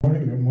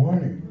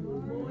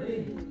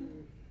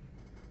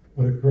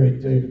What a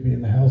great day to be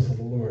in the house of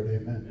the Lord.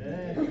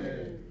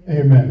 Amen.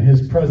 Amen.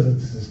 His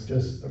presence is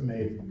just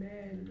amazing.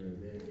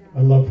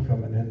 I love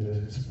coming into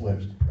his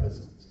blessed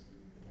presence.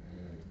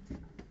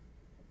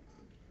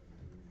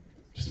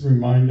 Just to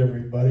remind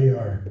everybody,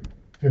 our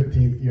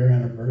 15th year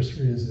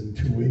anniversary is in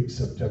 2 weeks,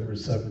 September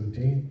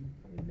 17th.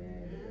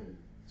 Amen.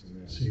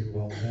 See you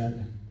all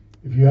then.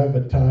 If you have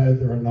a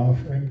tithe or an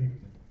offering,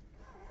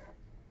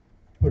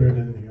 put it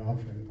in the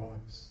offering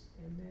box.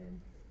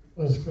 Amen.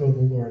 Let's go to the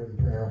Lord in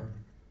prayer.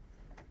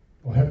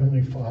 Oh,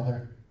 Heavenly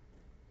Father,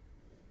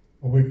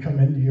 we come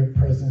into your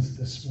presence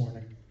this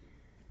morning,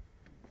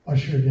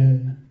 ushered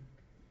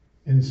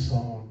in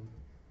song,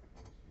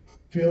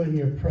 feeling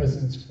your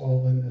presence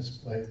fall in this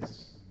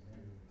place.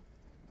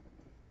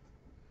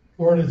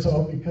 Lord, it's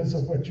all because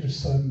of what your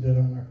Son did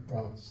on our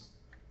cross,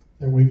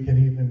 that we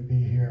can even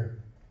be here.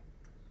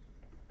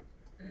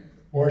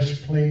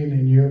 Washed clean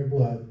in your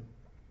blood.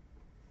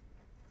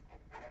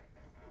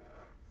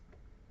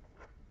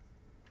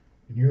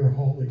 In your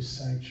holy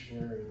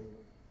sanctuary,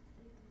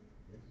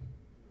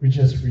 we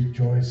just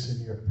rejoice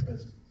in your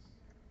presence.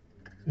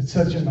 It's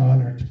such an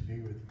honor to be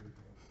with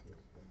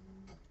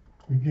you.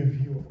 We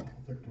give you all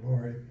the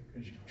glory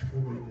because you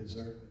truly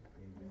deserve it.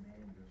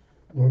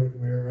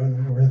 Lord, we are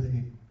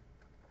unworthy.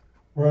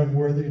 We're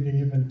unworthy to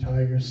even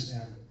tie your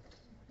sandals.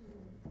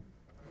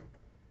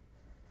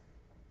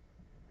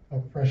 How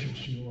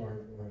precious you are,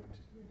 Lord,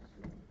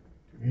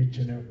 to each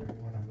and every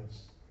one of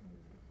us.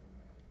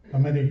 How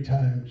many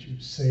times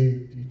you've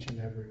saved each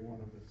and every one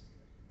of us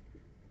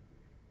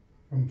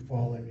from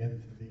falling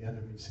into the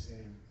enemy's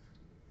hands.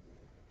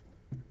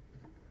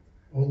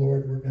 Oh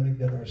Lord, we're going to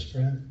get our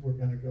strength. We're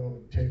going to go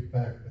and take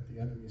back what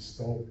the enemy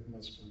stole from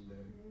us one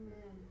day.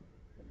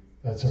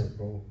 That's our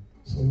goal.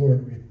 So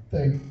Lord, we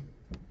thank you.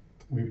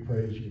 We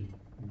praise you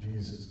in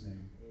Jesus'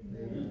 name.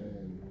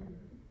 Amen.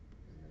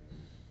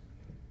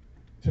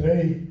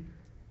 Today,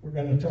 we're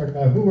going to talk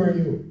about who are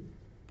you?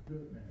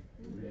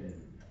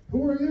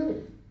 Who are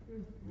you?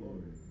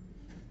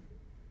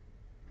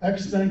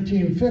 Acts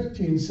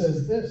 19:15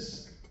 says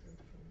this.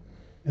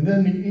 And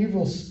then the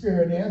evil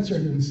spirit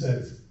answered and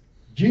says,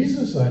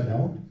 Jesus I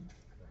know,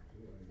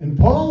 and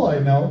Paul I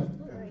know,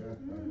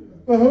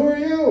 but who are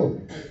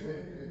you?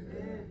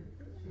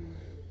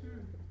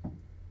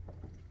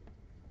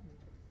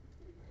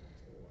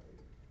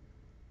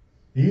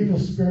 The evil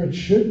spirit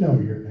should know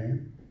your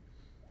name.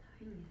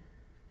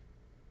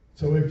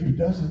 So if he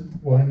doesn't,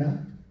 why not?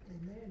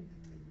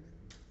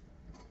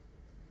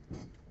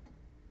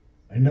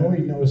 I know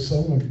he knows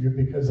some of you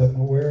because I'm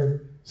aware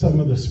of some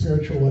of the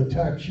spiritual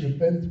attacks you've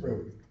been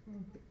through.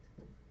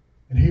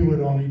 And he would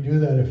only do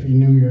that if he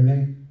knew your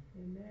name.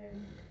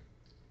 Amen.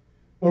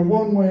 But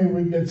one way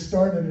we get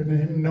started in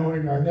him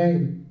knowing our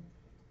name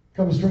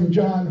comes from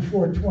John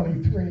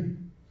 4:23,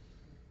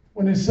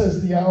 when it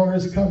says the hour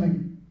is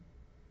coming,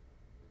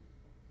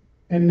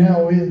 and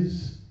now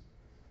is,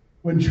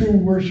 when true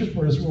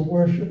worshipers will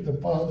worship the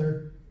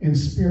Father in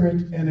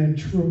spirit and in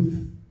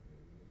truth.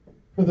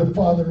 For the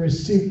Father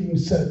is seeking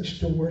such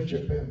to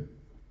worship him.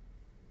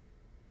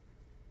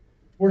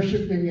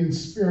 Worshiping in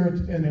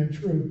spirit and in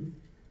truth.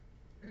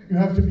 You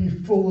have to be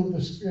full of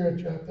the Spirit.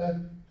 You have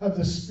to have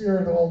the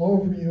Spirit all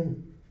over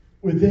you,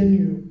 within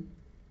you,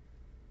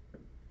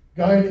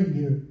 guiding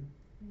you.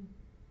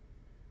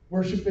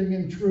 Worshiping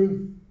in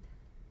truth.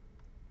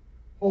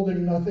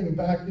 Holding nothing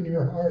back in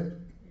your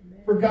heart.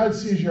 Amen. For God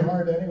sees your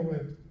heart anyway.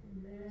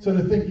 Amen. So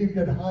to think you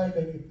could hide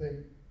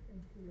anything.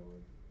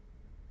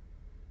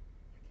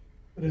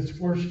 But it's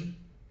worship.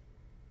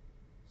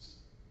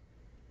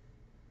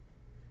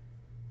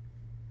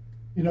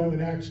 You know,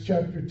 in Acts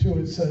chapter 2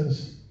 it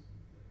says,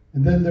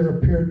 and then there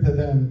appeared to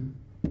them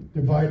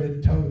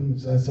divided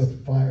tongues as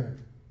of fire,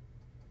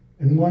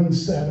 and one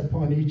sat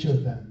upon each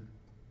of them.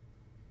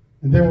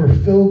 And they were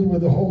filled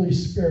with the Holy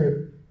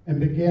Spirit and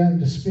began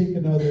to speak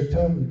in other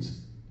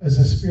tongues as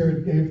the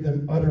Spirit gave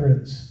them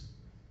utterance.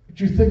 But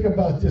you think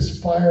about this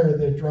fire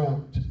that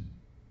dropped.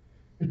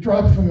 It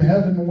dropped from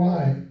heaven.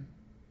 Why?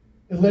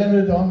 It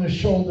landed on the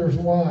shoulders.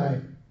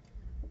 Why?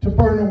 To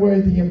burn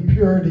away the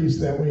impurities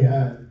that we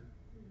had.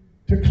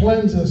 To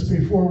cleanse us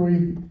before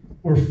we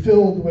were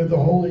filled with the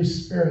Holy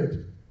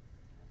Spirit.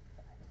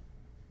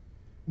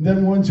 And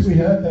then once we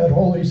had that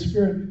Holy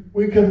Spirit,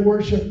 we could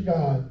worship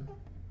God.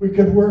 We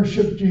could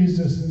worship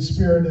Jesus in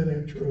spirit and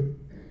in truth.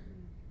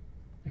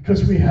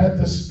 Because we had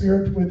the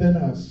Spirit within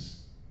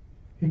us.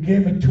 He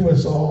gave it to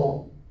us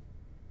all.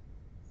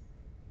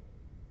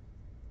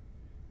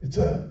 It's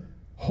a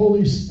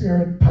Holy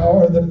Spirit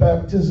power. The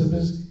baptism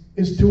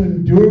is to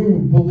endue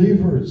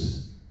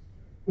believers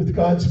with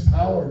God's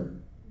power.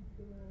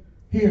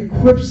 He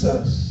equips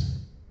us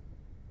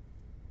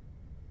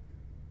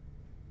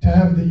to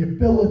have the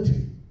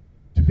ability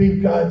to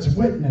be God's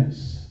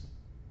witness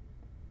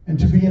and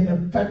to be an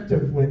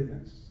effective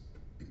witness.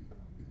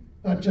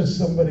 Not just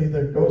somebody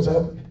that goes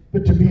out,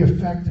 but to be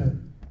effective.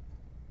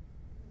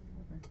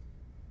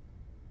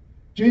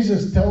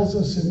 Jesus tells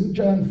us in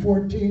John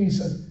 14, he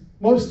says,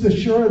 most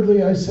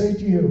assuredly I say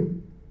to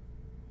you,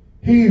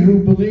 he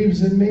who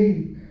believes in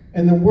me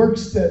And the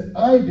works that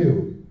I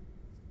do,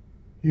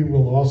 he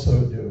will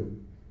also do.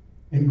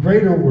 And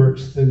greater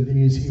works than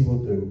these he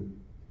will do,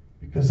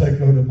 because I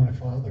go to my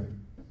Father.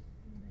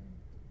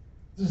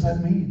 What does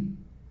that mean?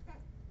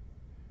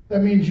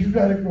 That means you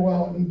got to go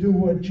out and do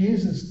what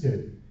Jesus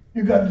did.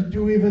 You got to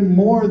do even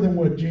more than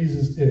what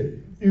Jesus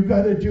did. You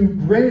got to do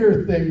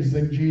greater things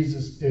than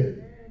Jesus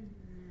did.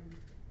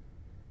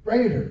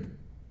 Greater.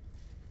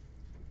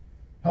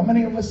 How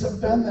many of us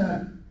have done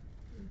that?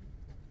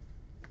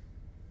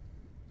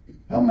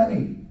 How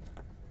many?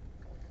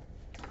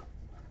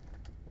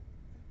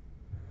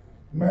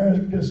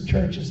 America's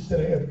churches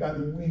today have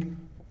gotten weak.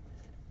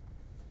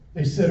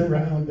 They sit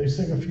around, they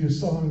sing a few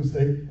songs,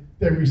 they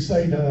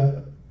recite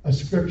a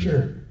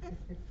scripture,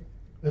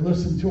 they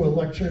listen to a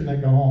lecture, and they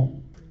go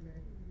home.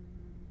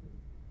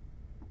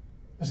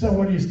 That's not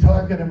what he's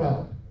talking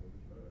about.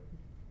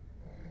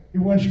 He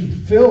wants you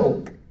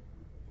filled.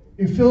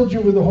 He filled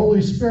you with the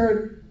Holy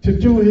Spirit to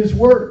do his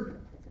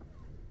work.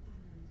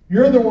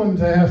 You're the ones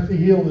that have to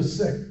heal the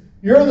sick.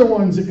 You're the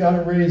ones that got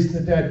to raise the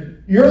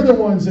dead. You're the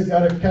ones that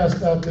got to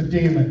cast out the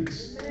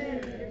demons.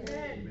 Amen.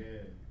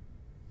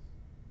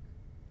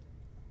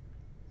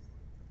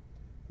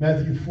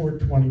 Matthew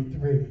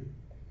 4:23.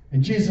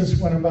 And Jesus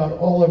went about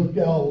all of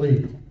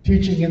Galilee,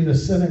 teaching in the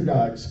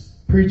synagogues,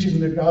 preaching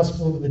the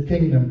gospel of the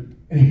kingdom,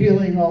 and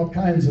healing all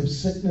kinds of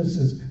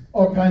sicknesses,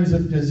 all kinds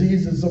of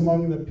diseases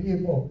among the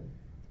people.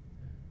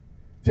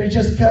 They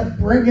just kept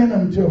bringing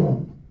them to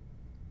him.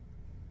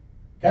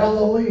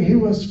 Galilee,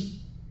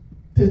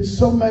 did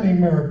so many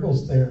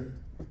miracles there.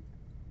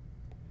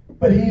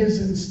 But he has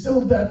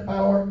instilled that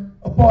power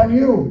upon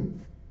you.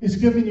 He's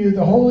given you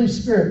the Holy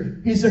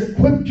Spirit. He's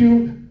equipped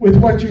you with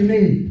what you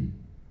need.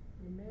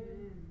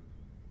 Amen.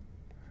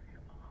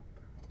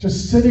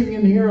 Just sitting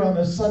in here on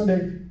a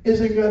Sunday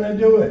isn't going to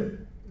do it.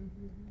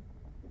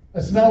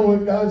 That's not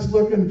what God's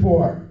looking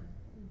for.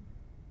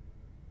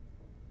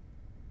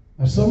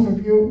 Now, some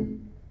of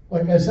you,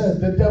 like I said,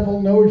 the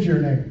devil knows your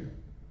name.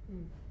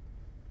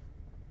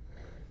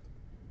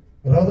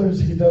 But others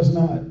he does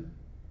not.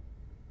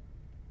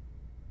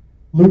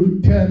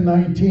 Luke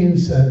 10:19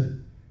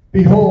 said,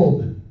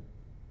 "Behold,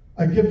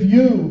 I give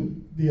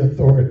you the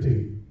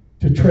authority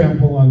to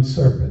trample on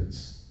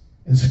serpents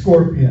and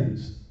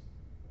scorpions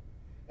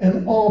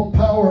and all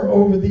power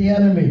over the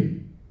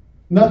enemy.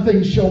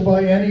 Nothing shall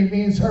by any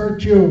means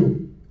hurt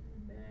you."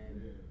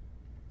 Amen.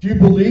 Do you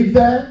believe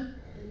that?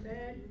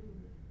 Amen.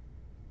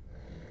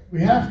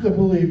 We have to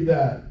believe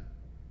that.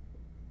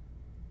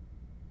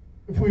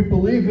 If we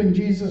believe in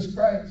Jesus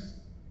Christ,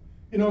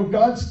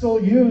 God still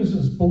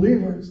uses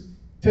believers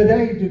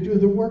today to do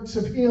the works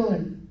of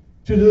healing,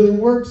 to do the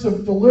works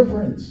of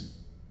deliverance.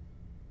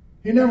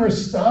 He never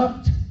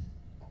stopped.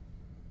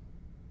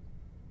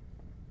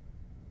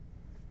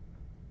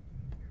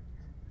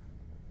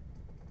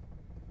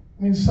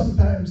 I mean,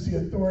 sometimes the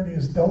authority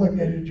is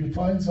delegated. You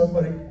find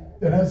somebody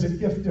that has a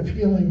gift of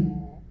healing,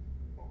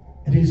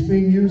 and he's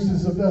being used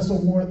as a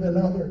vessel more than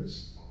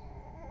others.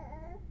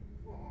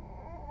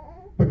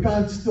 But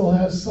God still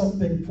has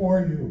something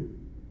for you.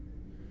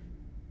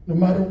 No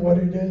matter what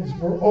it is,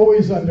 we're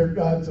always under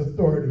God's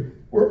authority.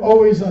 We're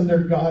always under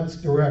God's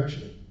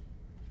direction.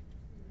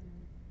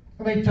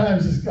 How many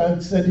times has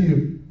God said to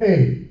you,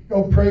 "Hey,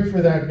 go pray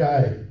for that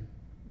guy"?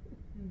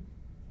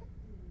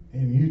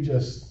 And you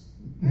just,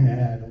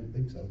 I don't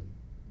think so.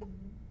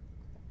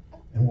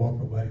 And walk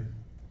away.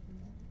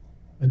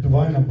 A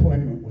divine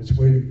appointment was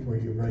waiting for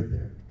you right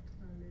there.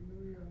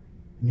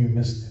 And you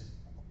missed it.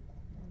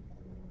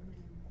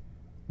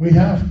 We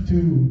have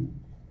to,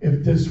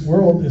 if this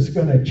world is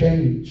going to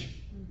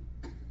change,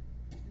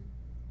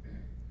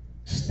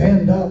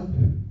 stand up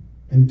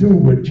and do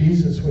what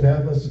Jesus would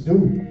have us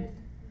do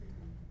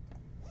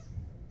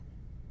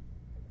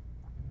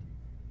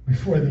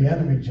before the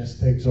enemy just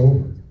takes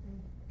over.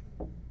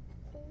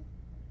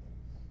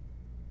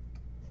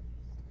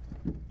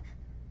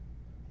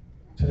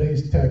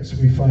 Today's text,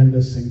 we find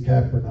this in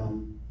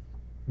Capernaum,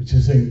 which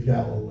is in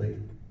Galilee.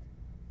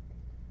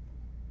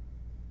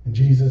 And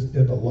Jesus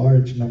did a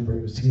large number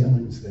of his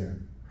healings there.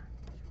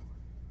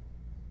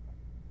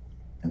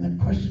 And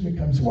the question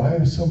becomes, why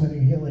are so many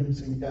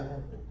healings in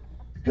Galilee?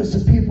 Because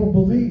the people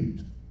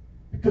believed.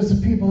 Because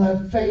the people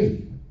had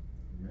faith.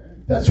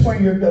 That's why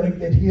you're going to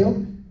get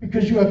healed,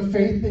 because you have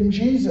faith in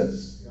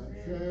Jesus.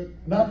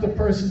 Not the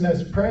person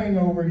that's praying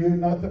over you,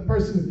 not the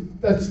person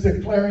that's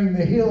declaring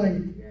the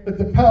healing, but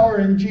the power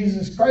in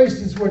Jesus Christ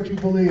is what you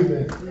believe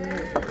in.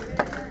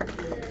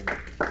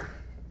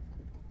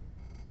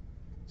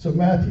 So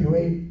Matthew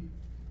 8,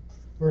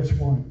 verse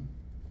 1.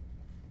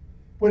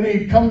 When he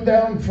had come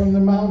down from the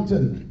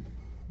mountain,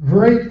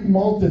 great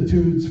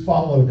multitudes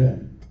followed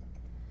him.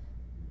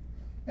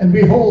 And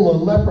behold, a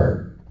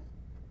leper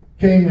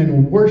came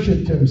and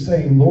worshipped him,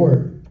 saying,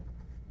 "Lord,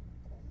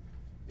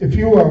 if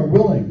you are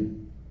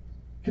willing,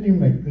 can you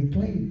make me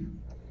clean?"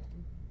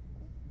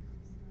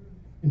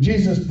 And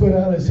Jesus put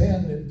out his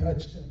hand and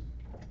touched him,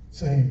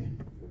 saying,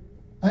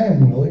 "I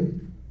am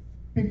willing,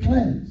 be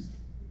cleansed."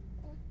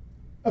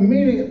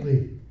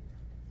 Immediately,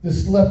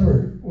 this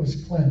leper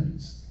was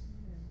cleansed.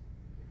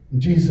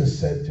 And Jesus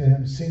said to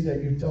him, see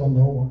that you tell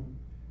no one,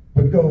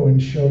 but go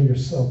and show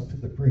yourself to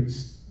the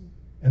priest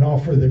and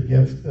offer the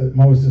gift that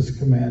Moses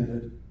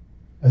commanded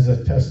as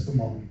a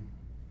testimony.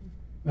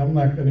 And I'm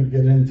not going to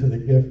get into the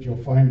gift.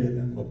 You'll find it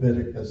in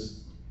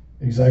Leviticus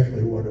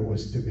exactly what it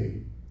was to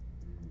be.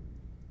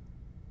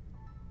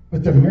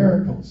 But the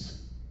miracles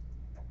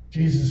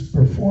Jesus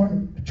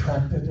performed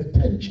attracted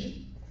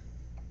attention.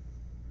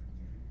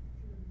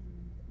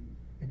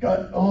 It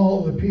got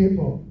all the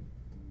people.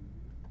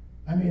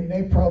 I mean,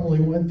 they probably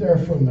went there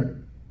from the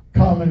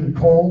common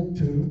cold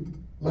to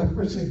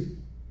leprosy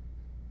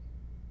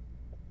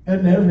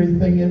and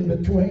everything in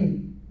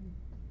between.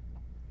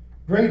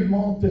 Great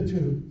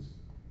multitudes.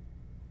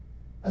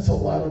 That's a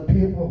lot of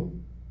people.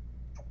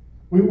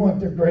 We want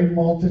the great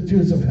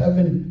multitudes of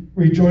heaven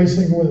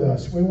rejoicing with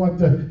us. We want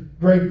the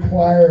great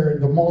choir,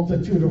 the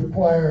multitude of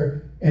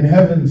choir in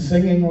heaven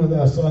singing with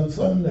us on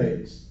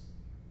Sundays.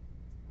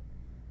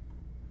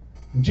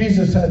 And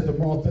Jesus had the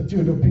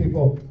multitude of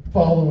people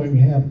following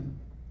him.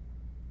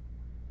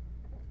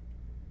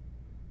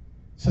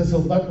 It says a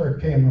leper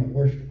came and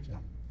worshipped him.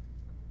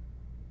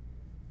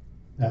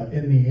 Now,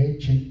 in the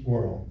ancient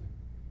world,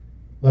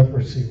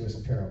 leprosy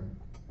was terrible.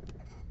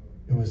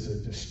 It was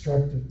a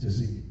destructive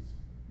disease.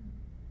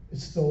 It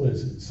still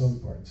is in some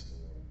parts of the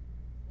world.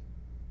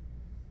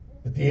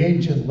 But the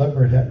ancient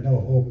leper had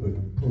no hope of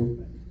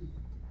improvement.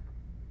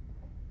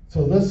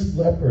 So this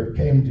leper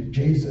came to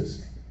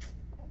Jesus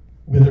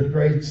with a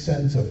great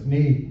sense of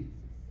need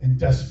and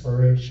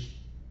desperation.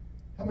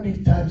 How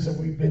many times have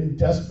we been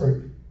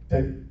desperate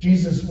that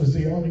Jesus was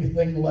the only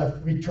thing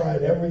left? We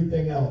tried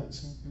everything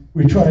else.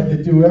 We tried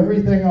to do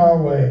everything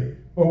our way.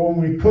 But when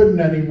we couldn't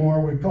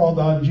anymore, we called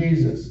on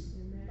Jesus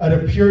out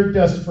of pure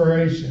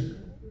desperation.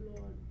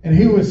 And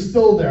he was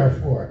still there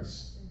for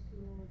us.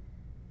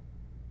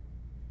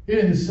 He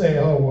didn't say,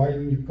 oh, why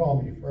didn't you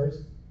call me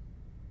first?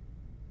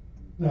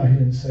 No, he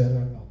didn't say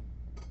that at all.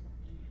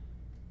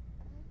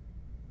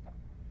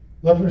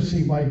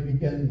 Leprosy might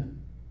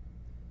begin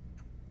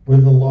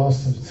with the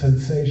loss of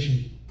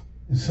sensation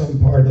in some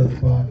part of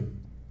the body.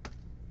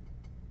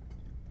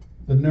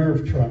 The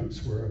nerve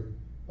trunks were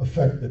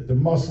affected. The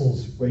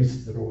muscles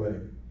wasted away.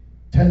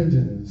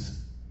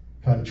 Tendons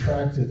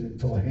contracted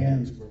until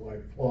hands were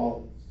like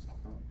claws.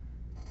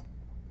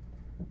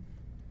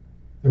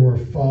 There were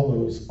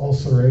follows,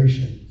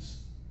 ulcerations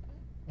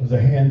of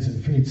the hands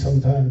and feet,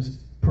 sometimes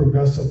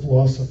progressive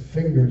loss of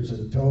fingers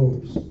and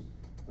toes,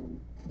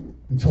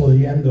 until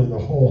the end of the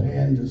whole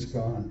hand is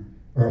gone,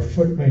 or a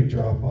foot may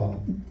drop off.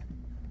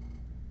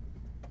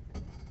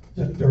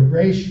 The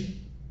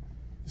duration,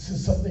 this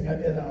is something I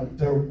didn't know,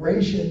 the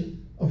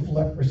duration of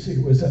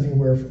leprosy was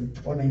anywhere from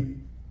 20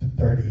 to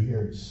 30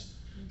 years.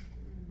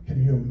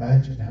 Can you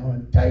imagine how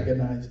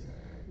antagonizing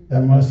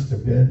that must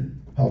have been?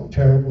 How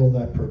terrible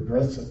that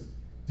progressive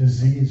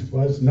disease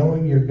was,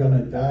 knowing you're going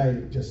to die.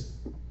 Just,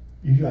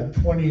 you got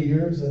 20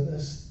 years of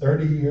this,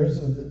 30 years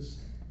of this.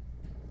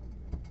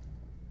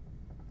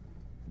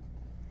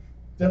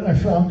 Then I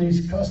found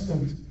these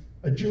customs.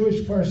 A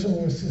Jewish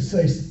person was to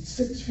stay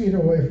 6 feet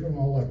away from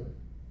a leper.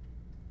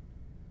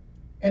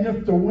 And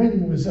if the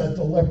wind was at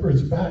the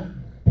leper's back,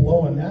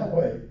 blowing that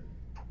way,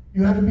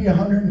 you had to be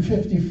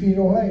 150 feet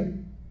away.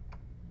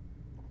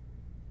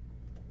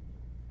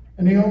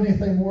 And the only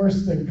thing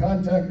worse than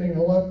contacting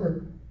a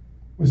leper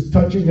was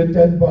touching a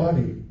dead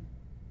body.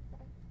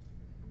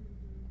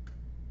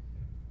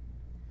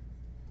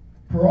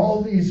 For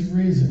all these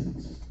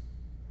reasons,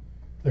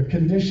 the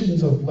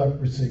conditions of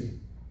leprosy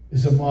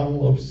is a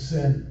model of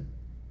sin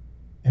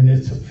and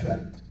its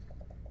effect.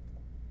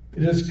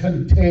 It is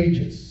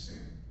contagious.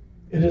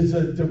 It is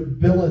a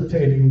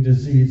debilitating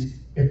disease.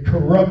 It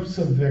corrupts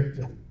a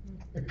victim.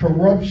 It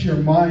corrupts your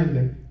mind.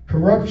 It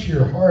corrupts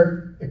your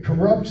heart. It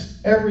corrupts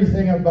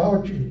everything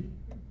about you.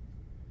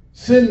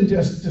 Sin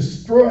just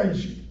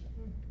destroys you.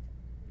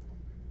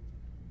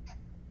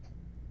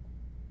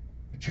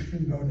 But you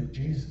can go to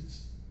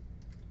Jesus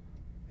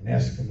and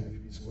ask him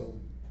if he's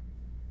willing.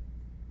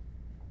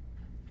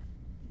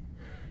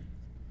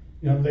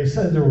 You know, they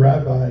said the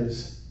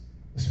rabbis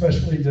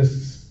especially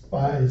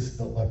despised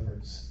the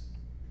lepers.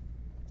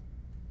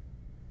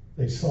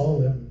 They saw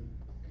them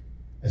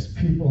as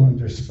people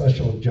under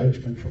special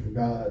judgment from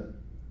God.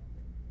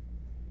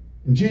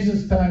 In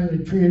Jesus' time,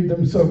 they treated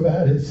them so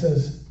bad, it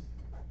says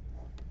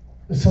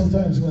that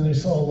sometimes when they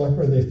saw a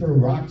leper, they threw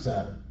rocks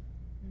at him.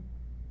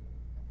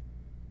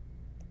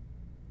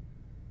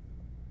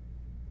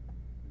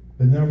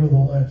 But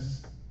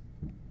nevertheless,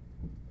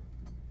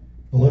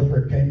 the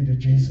leper came to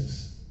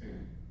Jesus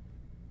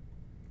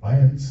by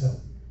himself,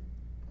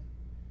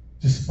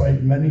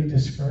 despite many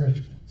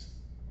discouragements.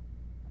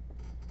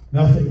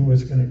 Nothing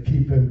was going to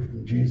keep him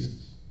from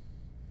Jesus.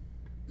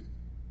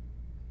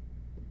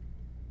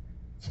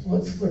 So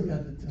let's look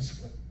at it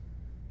this way.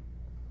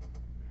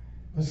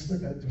 Let's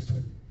look at it this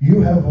way.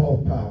 You have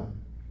all power.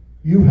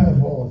 You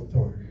have all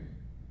authority.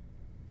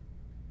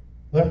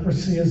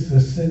 Leprosy is the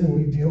sin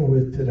we deal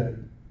with today.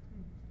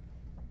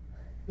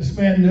 This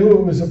man knew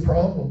it was a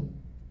problem.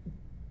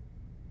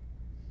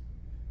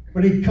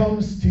 But he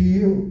comes to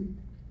you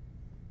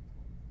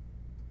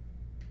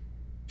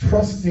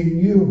trusting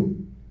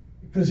you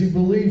because he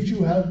believes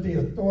you have the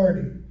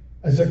authority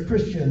as a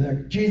Christian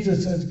that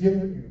Jesus has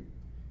given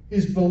you.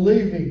 He's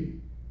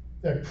believing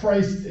that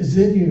Christ is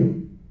in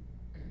you.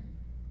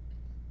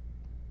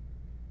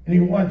 And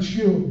he wants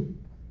you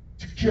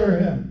to cure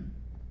him.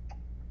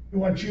 He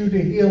wants you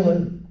to heal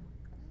him.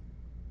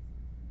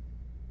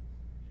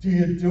 Do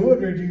you do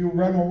it or do you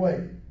run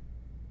away?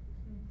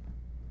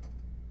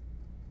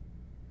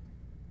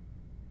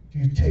 Do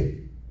you take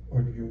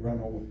or do you run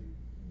away?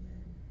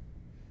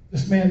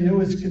 This man knew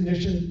his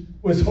condition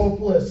was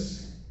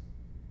hopeless.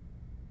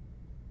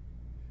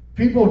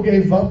 People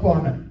gave up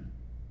on him.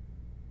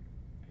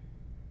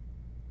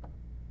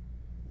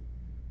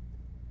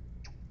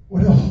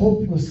 What a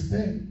hopeless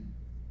thing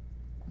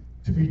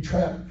to be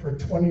trapped for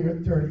 20 or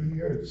 30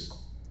 years,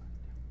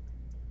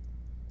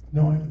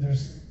 knowing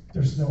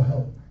there's no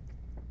help.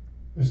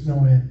 There's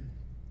no end.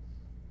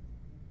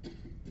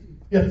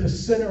 Yet the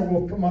sinner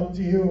will come up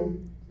to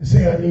you and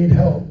say, I need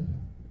help.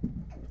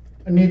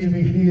 I need to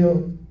be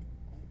healed.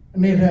 I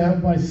need to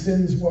have my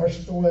sins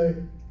washed away.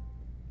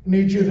 I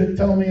need you to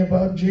tell me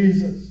about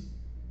Jesus.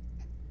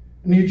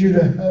 I need you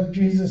to have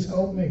Jesus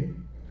help me.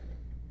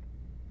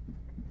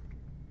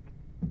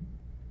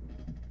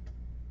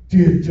 Do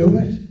you do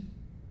it?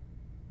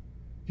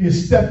 Do you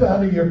step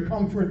out of your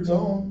comfort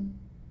zone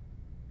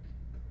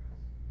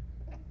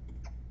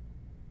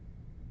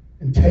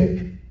and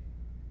take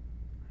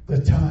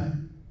the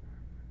time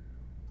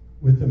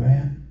with the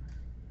man?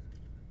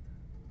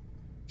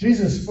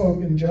 Jesus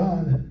spoke in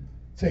John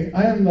saying,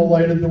 I am the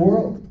light of the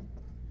world.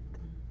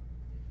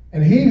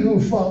 And he who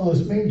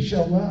follows me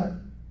shall not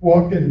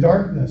walk in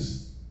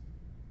darkness,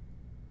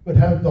 but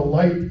have the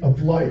light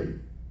of life.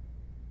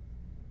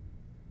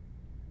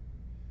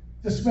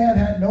 This man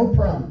had no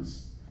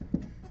promise,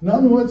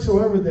 none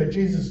whatsoever, that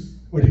Jesus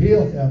would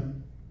heal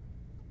him.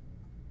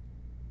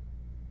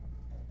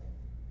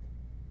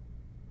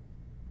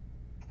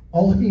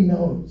 All he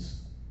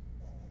knows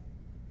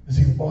as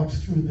he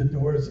walks through the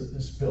doors of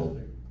this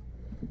building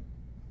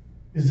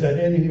is that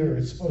in here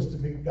is supposed to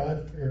be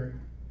God-fearing,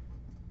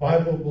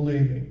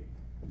 Bible-believing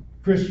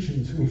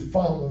Christians who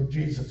follow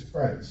Jesus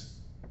Christ.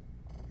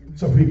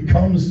 So he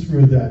comes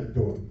through that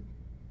door.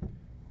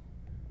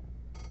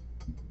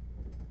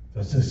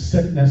 Does his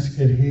sickness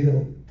get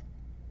healed?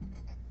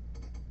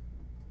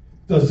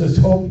 Does his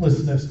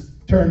hopelessness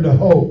turn to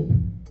hope?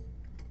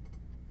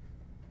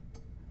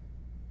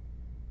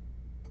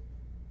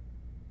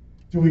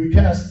 Do we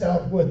cast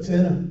out what's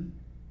in him?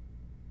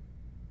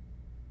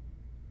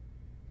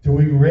 Do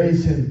we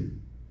raise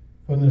him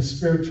from the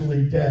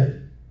spiritually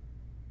dead?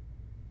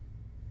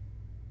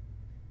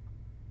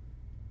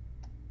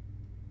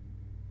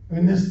 I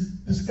mean,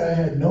 this guy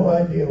had no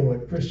idea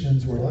what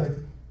Christians were like.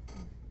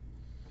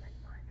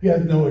 He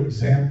had no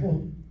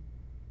example.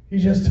 He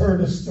just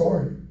heard a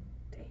story.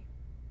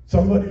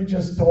 Somebody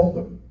just told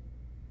him,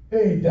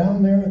 hey,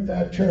 down there at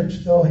that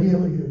church, they'll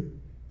heal you.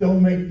 They'll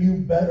make you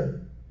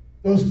better.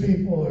 Those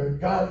people are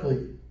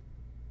godly.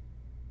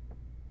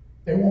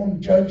 They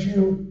won't judge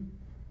you.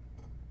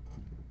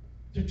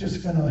 They're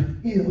just going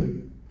to heal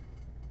you.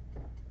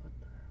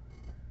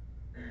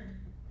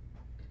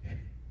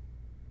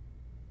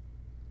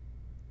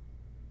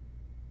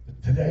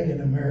 But today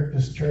in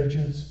America's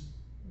churches,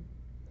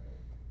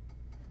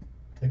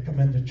 they come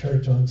into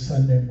church on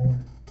Sunday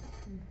morning.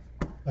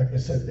 Like I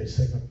said, they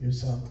sing a few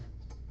songs.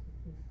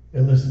 They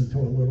listen to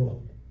a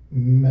little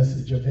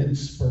message of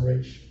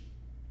inspiration.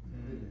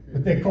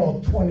 What they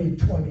call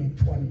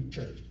 20-20-20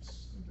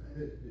 churches.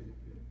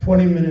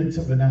 20 minutes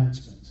of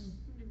announcements.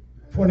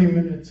 20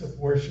 minutes of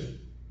worship.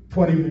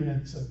 20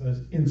 minutes of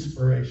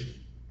inspiration.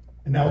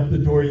 And out the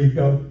door you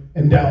go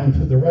and down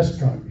to the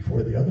restaurant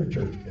before the other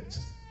church gets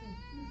in.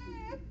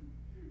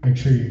 Make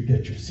sure you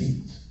get your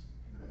seats.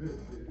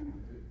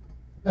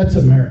 That's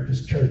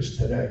America's church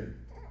today.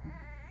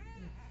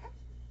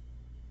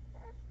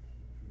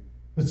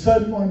 But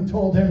someone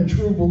told him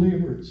true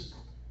believers,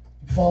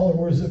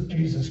 followers of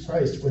Jesus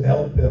Christ, would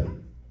help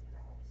him.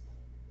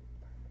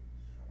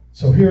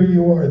 So here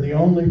you are, the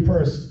only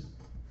person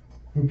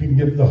who can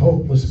give the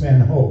hopeless man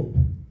hope.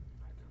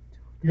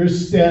 You're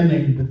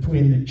standing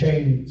between the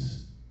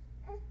chains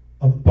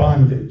of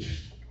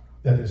bondage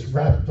that is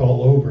wrapped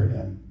all over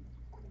him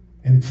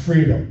and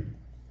freedom.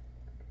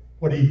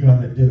 What are you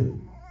going to do?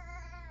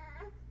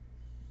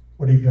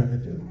 What are you going to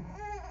do?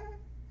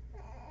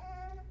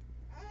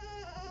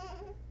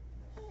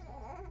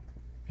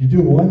 If you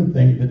do one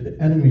thing, the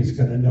enemy's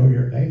going to know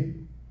your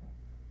name.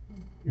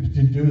 If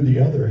you do the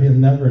other, he'll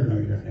never know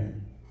your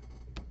name.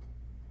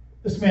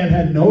 This man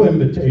had no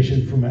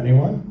invitation from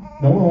anyone.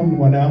 No one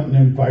went out and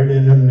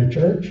invited him to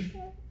church.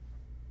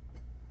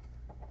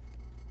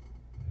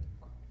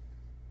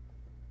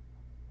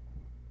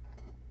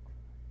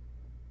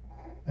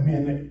 I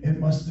mean, it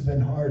must have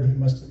been hard. He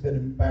must have been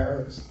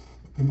embarrassed.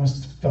 He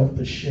must have felt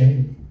the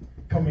shame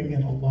coming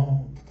in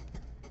alone.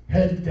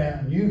 Head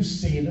down. You've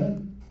seen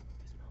him.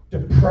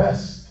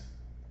 Depressed.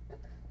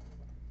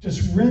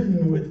 Just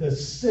ridden with the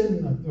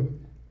sin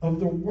of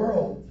the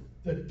world,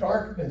 the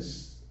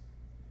darkness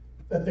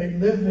that they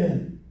live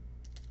in.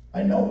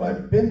 I know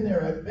I've been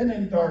there. I've been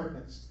in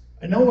darkness.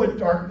 I know what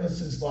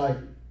darkness is like.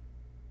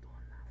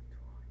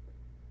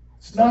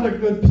 It's not a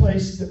good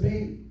place to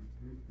be.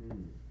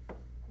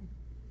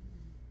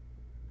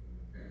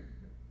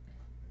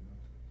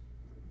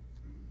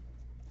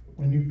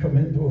 When you come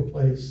into a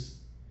place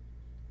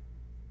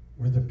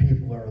where the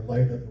people are a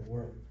light of the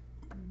world,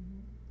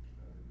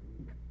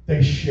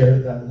 they share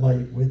that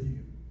light with you.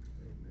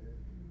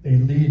 They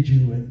lead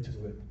you into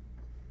it.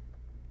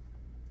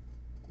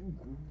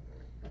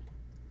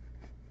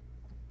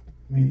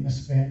 I mean,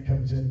 this man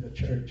comes into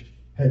church,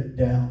 head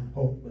down,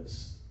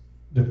 hopeless,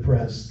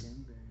 depressed,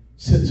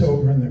 sits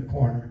over in the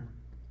corner,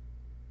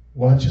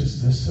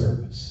 watches the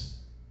service.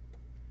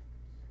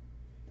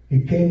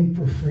 He came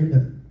for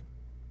freedom.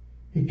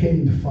 He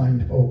came to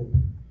find hope.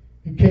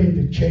 He came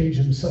to change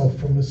himself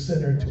from a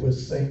sinner to a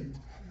saint.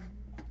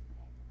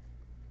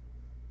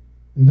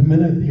 And the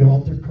minute the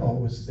altar call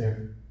was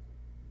there,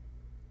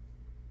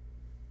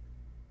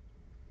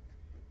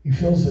 he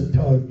feels a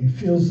tug. He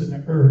feels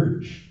an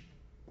urge.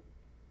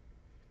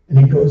 And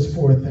he goes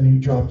forth and he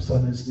drops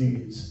on his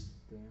knees.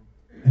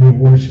 And he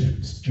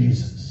worships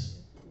Jesus.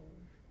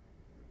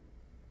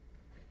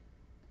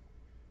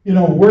 You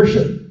know,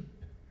 worship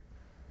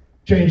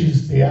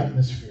changes the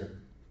atmosphere.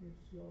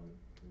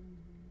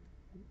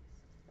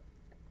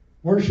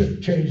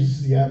 Worship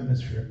changes the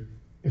atmosphere.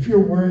 If you're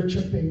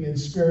worshiping in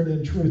spirit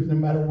and truth, no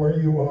matter where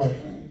you are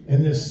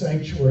in this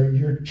sanctuary,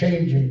 you're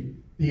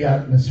changing the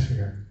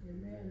atmosphere.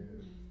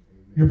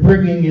 You're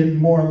bringing in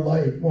more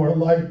light,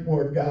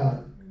 more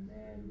God,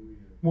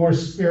 more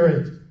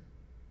spirit.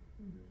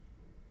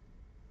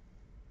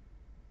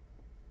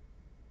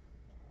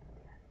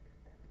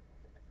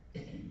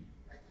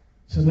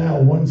 So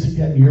now, once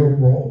again, your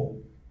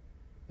role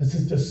as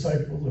a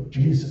disciple of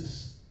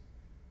Jesus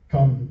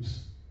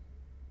comes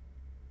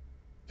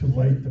to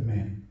light the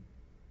man.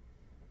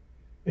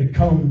 It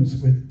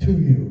comes to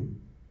you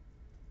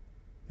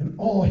in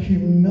all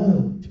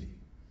humility,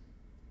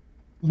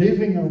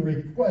 leaving a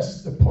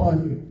request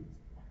upon you.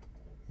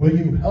 Will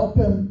you help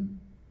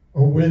him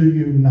or will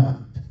you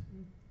not?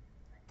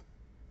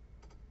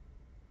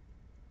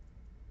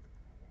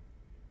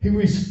 He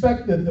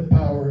respected the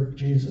power of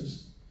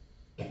Jesus,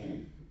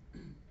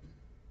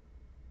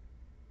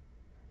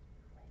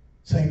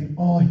 saying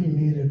all he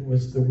needed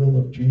was the will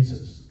of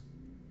Jesus,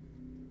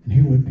 and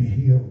he would be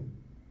healed.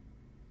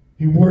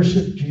 He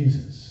worshiped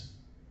Jesus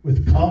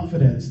with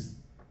confidence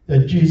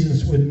that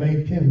Jesus would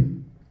make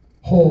him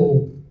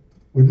whole,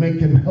 would make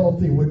him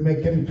healthy, would make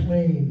him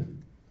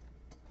clean.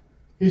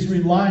 He's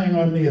relying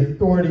on the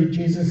authority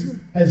Jesus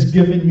has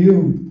given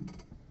you,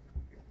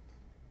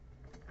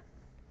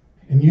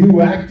 and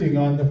you acting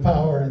on the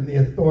power and the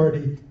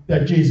authority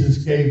that Jesus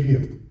gave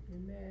you.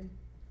 Amen.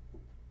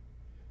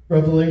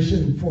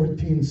 Revelation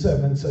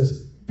 14:7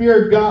 says,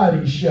 "Fear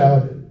God," he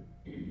shouted.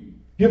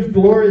 "Give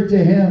glory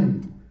to him,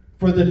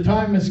 for the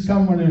time has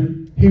come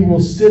when he will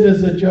sit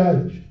as a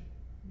judge.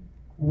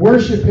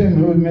 Worship him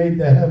who made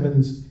the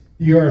heavens,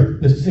 the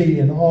earth, the sea,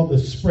 and all the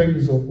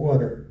springs of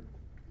water."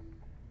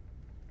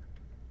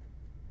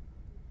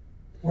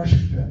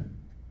 Worship him.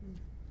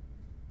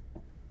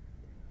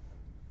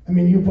 I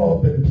mean, you've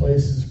all been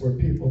places where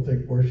people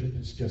think worship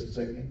is just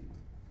singing.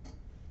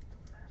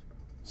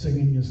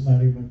 Singing is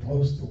not even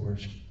close to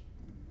worship.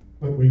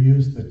 But we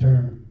use the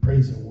term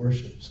praise and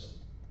worship, so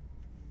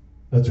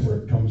that's where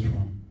it comes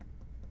from.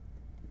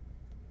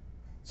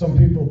 Some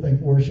people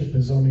think worship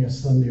is only a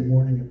Sunday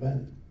morning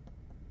event.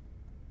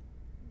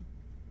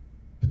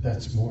 But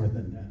that's more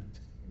than that.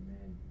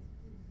 Amen.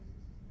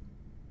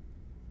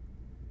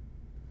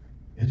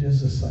 It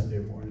is a Sunday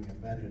morning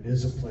event. It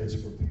is a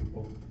place where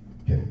people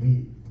can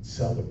meet and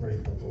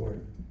celebrate the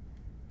Lord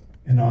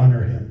and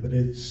honor him. But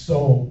it's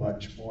so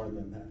much more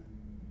than that.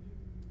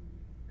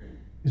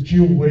 It's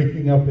you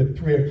waking up at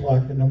 3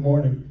 o'clock in the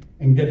morning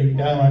and getting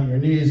down on your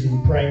knees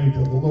and praying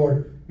to the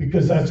Lord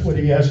because that's what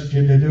he asked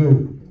you to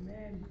do.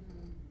 Amen.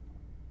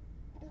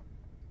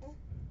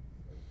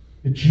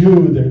 It's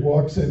you that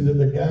walks into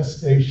the gas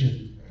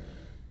station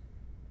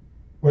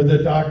or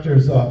the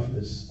doctor's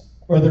office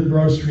or the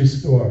grocery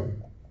store.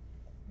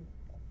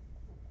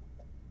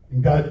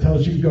 And God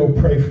tells you, go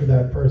pray for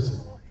that person.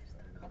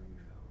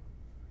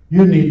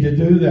 You need to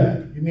do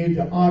that. You need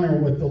to honor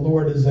what the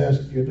Lord has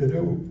asked you to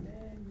do.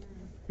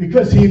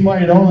 Because he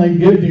might only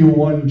give you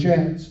one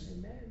chance.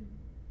 Amen.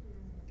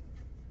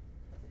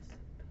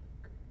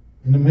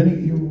 And the minute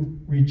you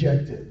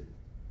reject it,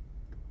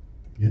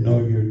 you know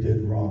you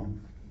did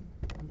wrong.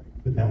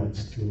 But now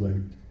it's too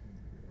late.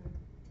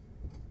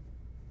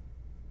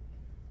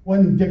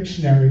 One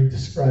dictionary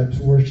describes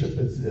worship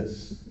as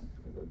this: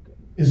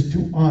 is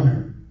to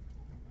honor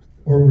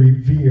or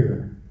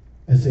revere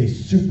as a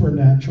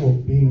supernatural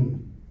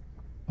being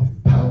of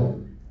power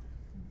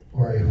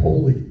or a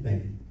holy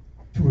thing,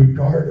 to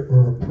regard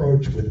or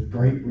approach with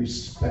great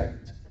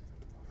respect,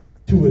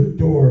 to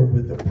adore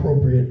with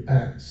appropriate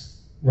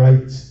acts,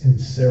 rites, and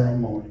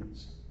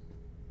ceremonies.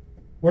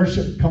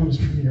 Worship comes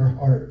from your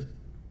heart.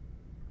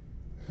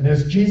 And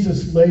as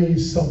Jesus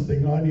lays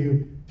something on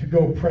you to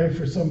go pray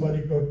for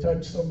somebody, go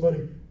touch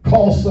somebody,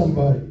 Call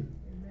somebody.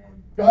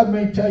 God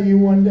may tell you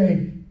one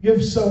day,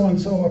 give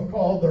so-and-so a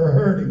call, they're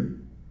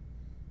hurting.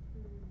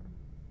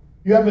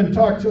 You haven't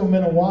talked to them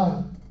in a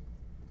while.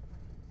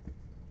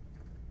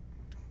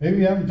 Maybe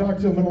you haven't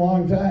talked to them in a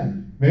long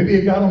time. Maybe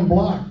you got them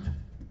blocked.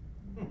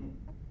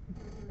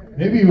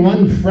 Maybe you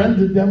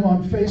unfriended them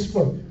on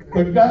Facebook.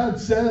 But God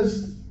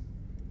says,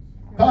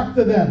 talk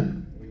to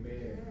them.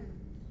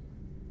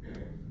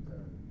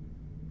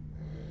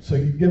 So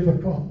you give a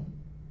call.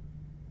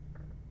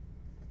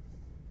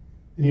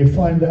 And you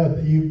find out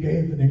that you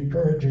gave an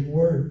encouraging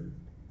word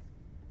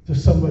to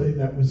somebody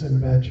that was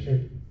in bad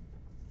shape.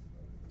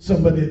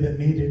 Somebody that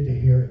needed to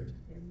hear it.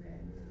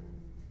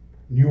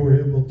 And you were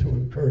able to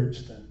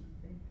encourage them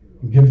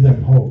and give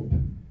them hope.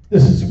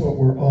 This is what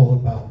we're all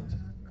about.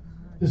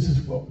 This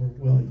is what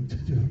we're willing to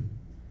do.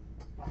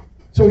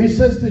 So he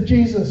says to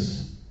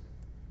Jesus,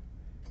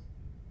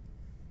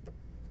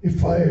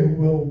 if I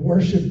will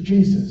worship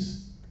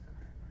Jesus,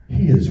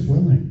 he is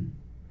willing.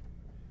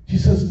 He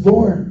says,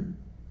 Lord,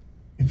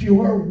 if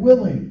you are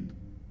willing,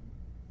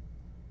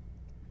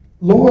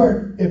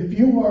 Lord, if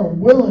you are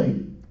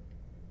willing,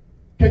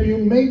 can you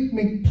make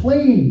me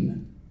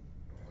clean?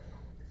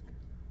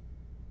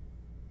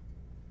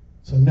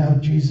 So now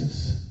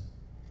Jesus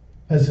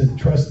has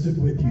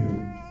entrusted with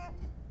you.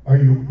 Are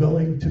you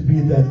willing to be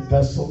that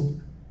vessel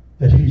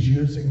that he's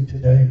using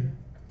today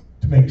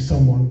to make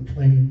someone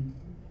clean,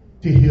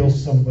 to heal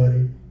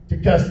somebody, to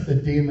cast the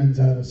demons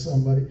out of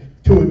somebody,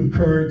 to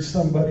encourage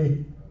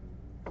somebody?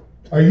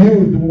 Are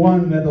you the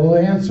one that will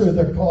answer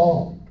the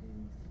call?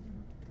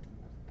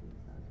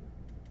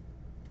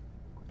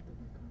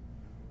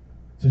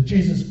 So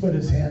Jesus put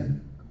his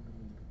hand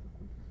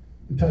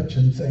and touched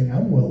him, saying,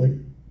 I'm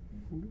willing.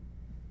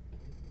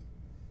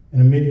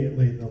 And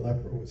immediately the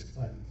leper was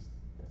cleansed.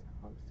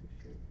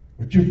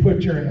 Would you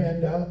put your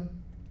hand out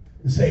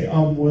and say,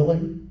 I'm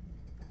willing?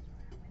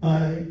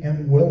 I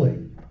am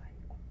willing.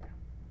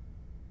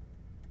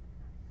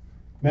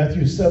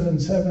 Matthew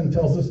 7:7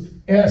 tells us,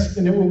 ask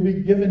and it will be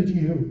given to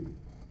you.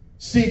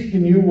 Seek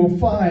and you will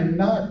find.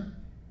 Knock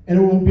and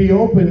it will be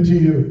open to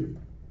you.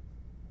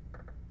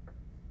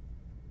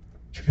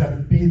 But you've got to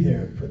be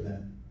there for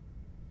them.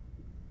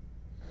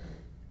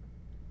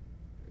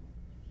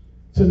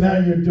 So now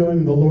you're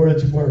doing the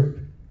Lord's work.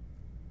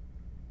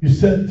 You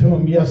said to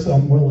him, yes,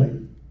 I'm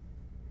willing.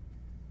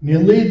 And you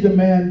lead the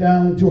man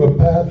down to a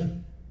path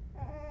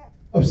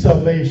of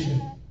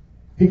salvation.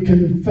 He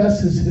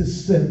confesses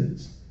his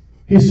sins.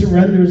 He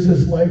surrenders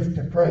his life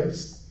to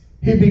Christ.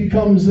 He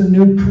becomes a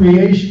new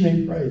creation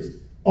in Christ.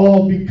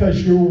 All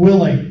because you're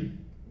willing.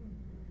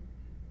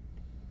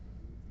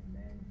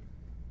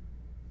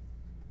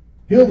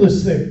 Heal the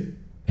sick.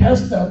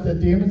 Cast out the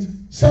demons.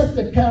 Set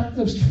the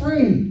captives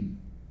free.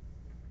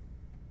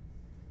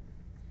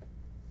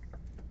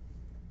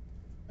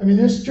 I mean,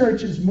 this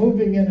church is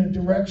moving in a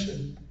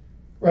direction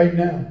right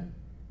now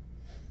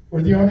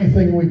where the only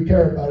thing we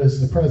care about is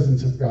the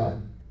presence of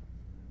God.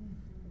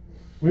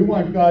 We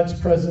want God's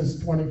presence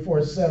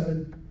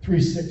 24/7,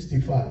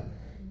 365.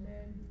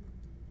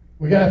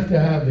 We have to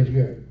have it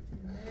here.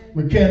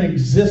 We can't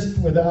exist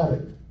without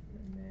it.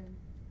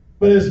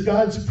 But as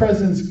God's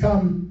presence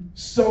comes,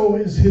 so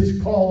is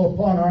his call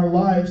upon our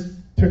lives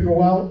to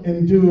go out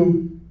and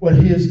do what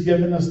he has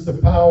given us the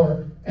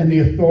power and the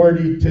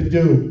authority to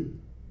do.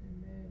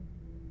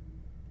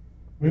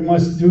 We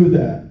must do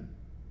that.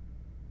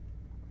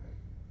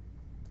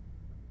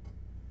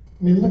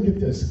 I mean, look at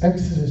this.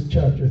 Exodus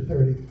chapter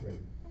 33.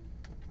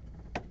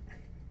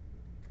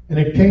 And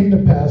it came to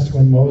pass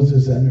when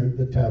Moses entered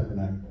the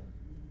tabernacle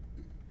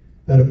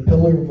that a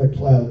pillar of a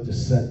cloud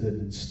descended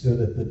and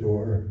stood at the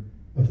door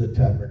of the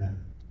tabernacle.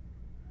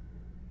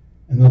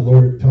 And the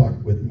Lord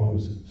talked with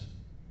Moses.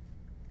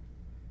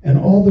 And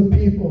all the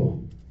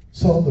people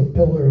saw the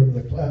pillar of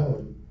the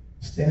cloud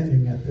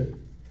standing at the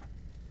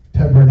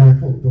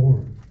tabernacle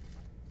door.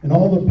 And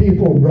all the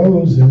people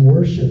rose and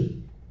worshiped,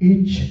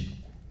 each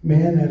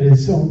man at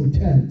his own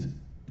tent.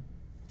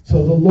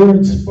 So the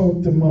Lord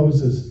spoke to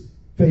Moses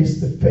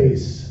face to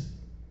face,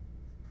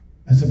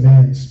 as a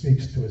man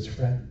speaks to his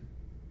friend.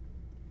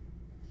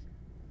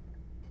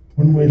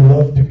 Wouldn't we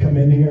love to come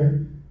in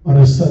here on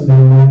a Sunday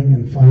morning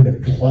and find a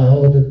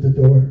cloud at the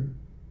door?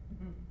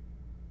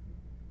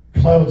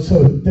 Cloud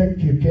so thick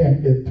you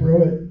can't get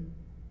through it.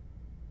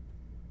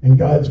 And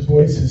God's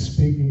voice is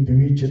speaking to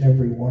each and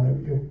every one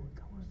of you.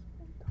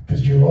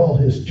 Because you're all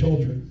his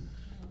children.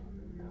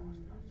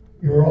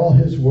 You're all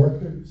his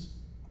workers.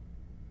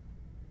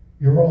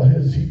 You're all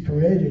his. He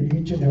created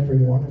each and every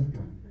one of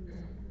you.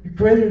 He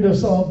created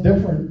us all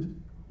different.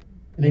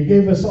 And he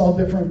gave us all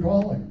different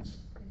callings.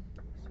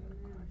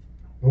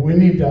 But we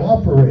need to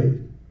operate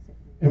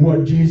in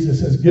what Jesus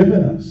has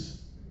given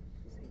us.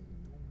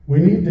 We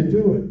need to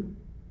do it.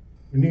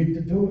 We need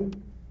to do it.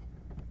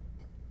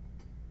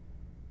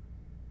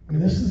 I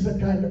mean, this is the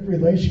kind of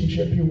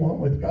relationship you want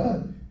with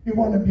God. You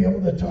want to be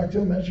able to talk to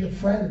him as your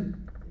friend.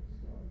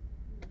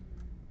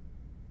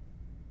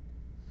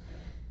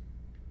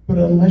 But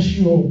unless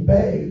you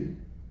obey,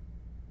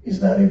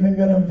 he's not even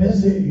going to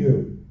visit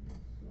you.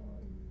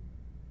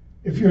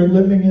 If you're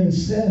living in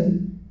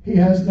sin, he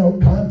has no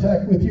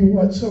contact with you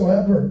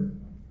whatsoever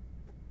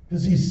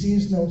because he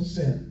sees no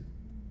sin.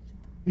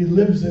 He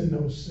lives in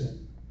no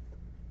sin.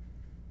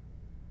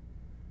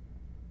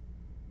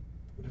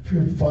 But if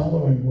you're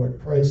following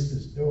what Christ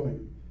is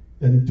doing,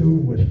 then do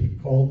what he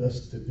called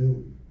us to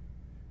do.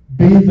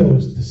 Be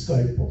those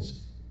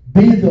disciples.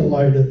 Be the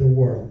light of the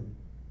world.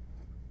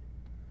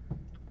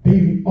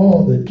 Be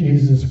all that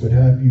Jesus would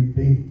have you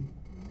be.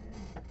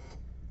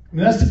 I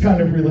mean, that's the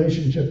kind of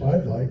relationship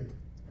I'd like.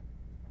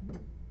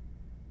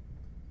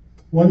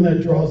 One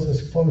that draws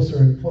us closer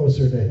and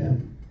closer to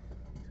him.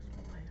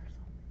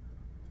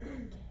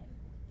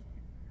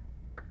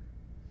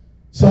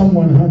 Psalm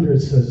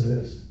 100 says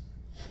this: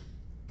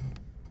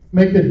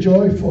 make a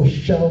joyful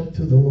shout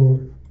to the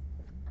Lord,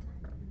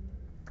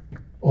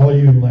 all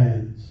you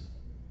lands.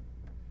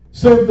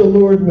 Serve the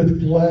Lord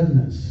with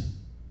gladness.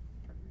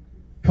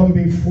 Come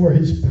before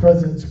his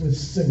presence with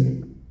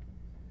singing.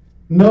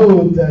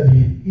 Know that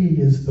he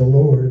is the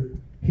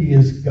Lord. He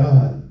is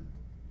God.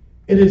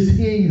 It is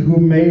he who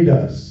made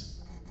us,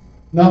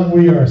 not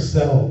we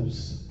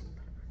ourselves.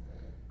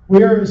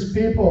 We are his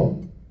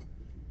people,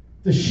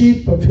 the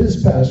sheep of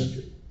his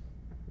pasture.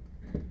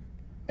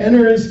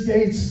 Enter his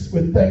gates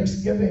with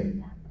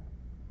thanksgiving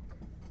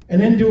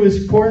and into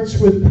his courts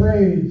with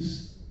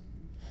praise.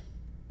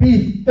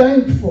 Be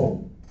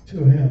thankful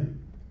to him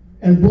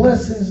and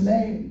bless his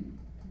name,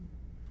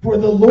 for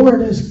the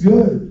Lord is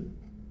good.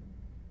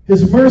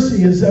 His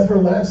mercy is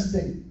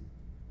everlasting.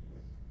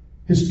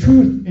 His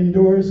truth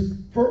endures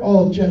for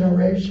all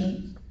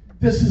generations.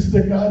 This is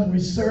the God we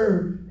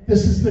serve.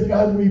 This is the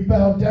God we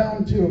bow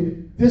down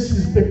to. This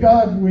is the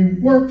God we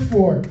work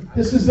for.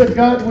 This is the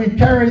God we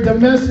carry the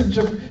message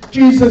of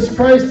Jesus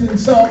Christ and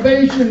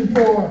salvation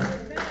for.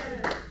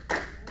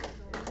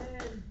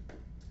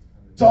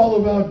 It's all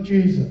about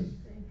Jesus.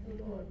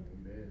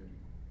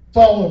 It's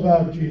all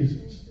about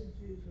Jesus.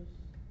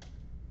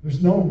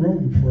 There's no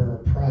room for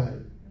our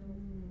pride.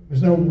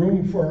 There's no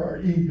room for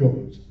our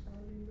egos.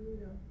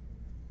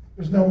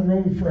 There's no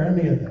room for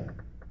any of that.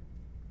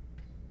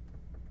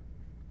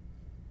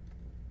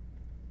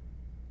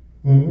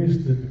 When we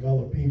used to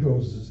develop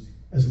egos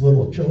as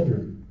little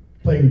children,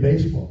 playing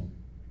baseball,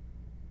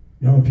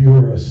 you know, if you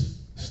were a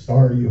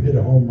star, you hit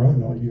a home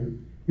run,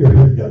 your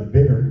head got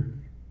bigger.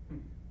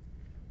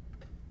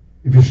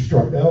 If you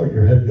struck out,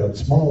 your head got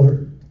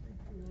smaller.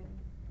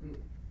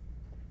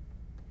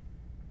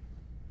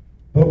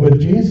 But with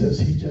Jesus,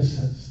 he just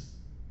says,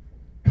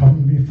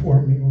 come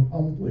before me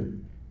humbly.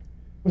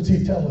 What's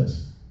he tell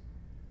us?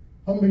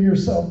 Humble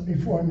yourself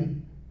before me.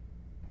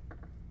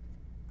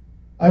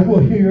 I will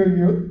heal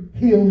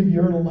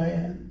your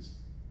lands.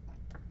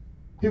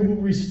 He will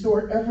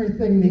restore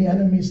everything the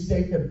enemy's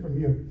taken from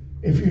you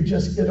if you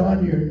just get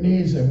on your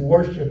knees and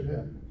worship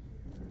him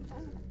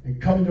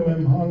and come to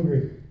him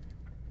hungry.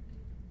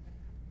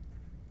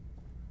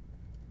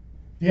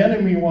 The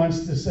enemy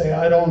wants to say,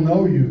 I don't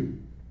know you.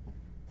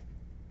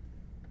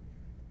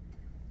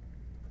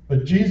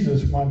 But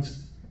Jesus wants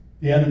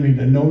the enemy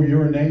to know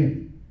your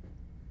name.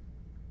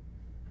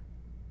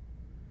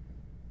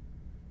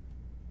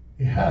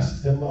 He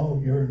has to know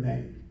your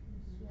name.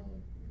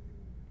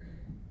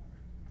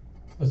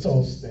 Let's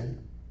all stand.